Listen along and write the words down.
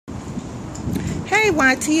Hey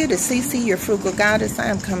YT, the CC, your frugal goddess. I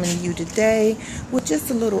am coming to you today with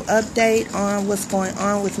just a little update on what's going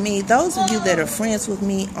on with me. Those of you that are friends with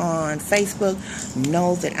me on Facebook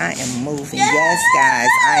know that I am moving. Yes, guys,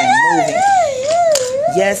 I am moving.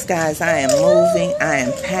 Yes, guys, I am moving. I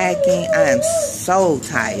am packing. I am so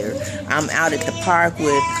tired. I'm out at the park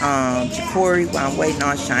with Jacory while I'm waiting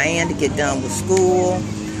on Cheyenne to get done with school.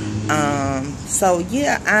 So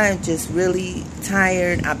yeah, I'm just really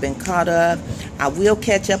tired. I've been caught up. I will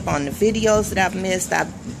catch up on the videos that I've missed. I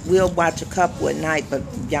will watch a couple at night, but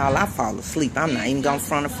y'all, I fall asleep. I'm not even gonna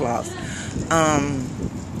front of floss.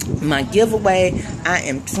 My giveaway, I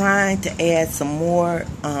am trying to add some more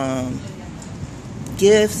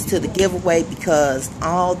gifts to the giveaway because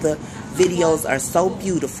all the videos are so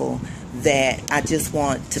beautiful that I just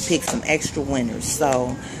want to pick some extra winners.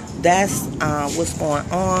 So that's what's going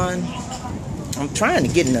on. I'm trying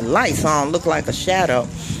to get in the light so I don't look like a shadow.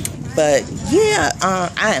 But yeah,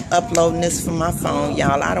 I am uploading this from my phone,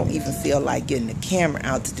 y'all. I don't even feel like getting the camera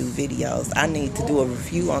out to do videos. I need to do a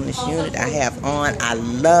review on this unit I have on. I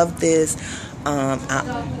love this. I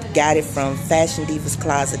got it from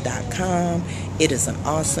FashionDivasCloset.com. It is an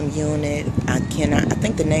awesome unit. I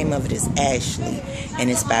think the name of it is Ashley, and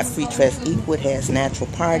it's by Free Trust Equal. It has natural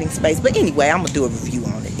parting space. But anyway, I'm gonna do a review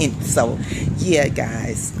on it. And so yeah,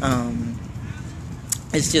 guys.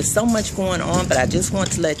 It's just so much going on, but I just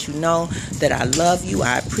want to let you know that I love you.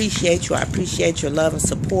 I appreciate you. I appreciate your love and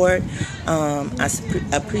support. I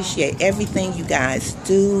appreciate everything you guys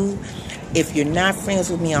do. If you're not friends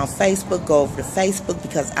with me on Facebook, go over to Facebook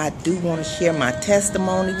because I do want to share my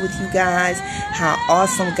testimony with you guys, how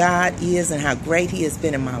awesome God is and how great He has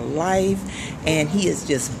been in my life. And He is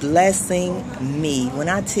just blessing me. When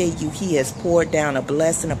I tell you He has poured down a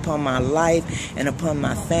blessing upon my life and upon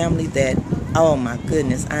my family that, oh my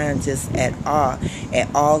goodness, I am just at awe at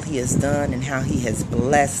all He has done and how He has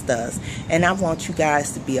blessed us. And I want you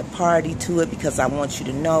guys to be a party to it because I want you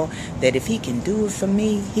to know that if He can do it for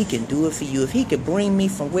me, He can do it for you. If He could bring me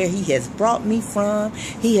from where He has brought me from,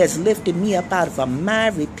 He has lifted me up out of a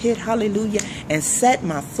miry pit, hallelujah, and set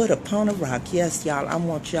my foot upon a rock. Yes, y'all, I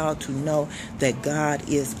want y'all to know that God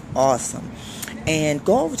is awesome. And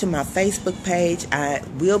go over to my Facebook page. I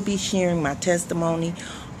will be sharing my testimony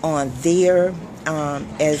on there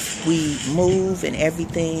as we move and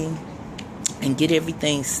everything and get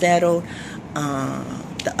everything settled.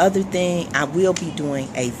 The other thing, I will be doing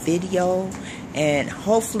a video, and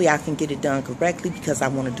hopefully I can get it done correctly because I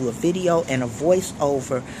want to do a video and a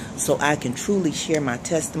voiceover so I can truly share my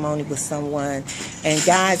testimony with someone. And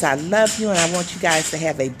guys, I love you and I want you guys to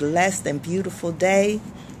have a blessed and beautiful day.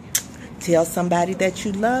 Tell somebody that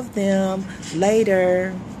you love them.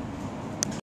 Later.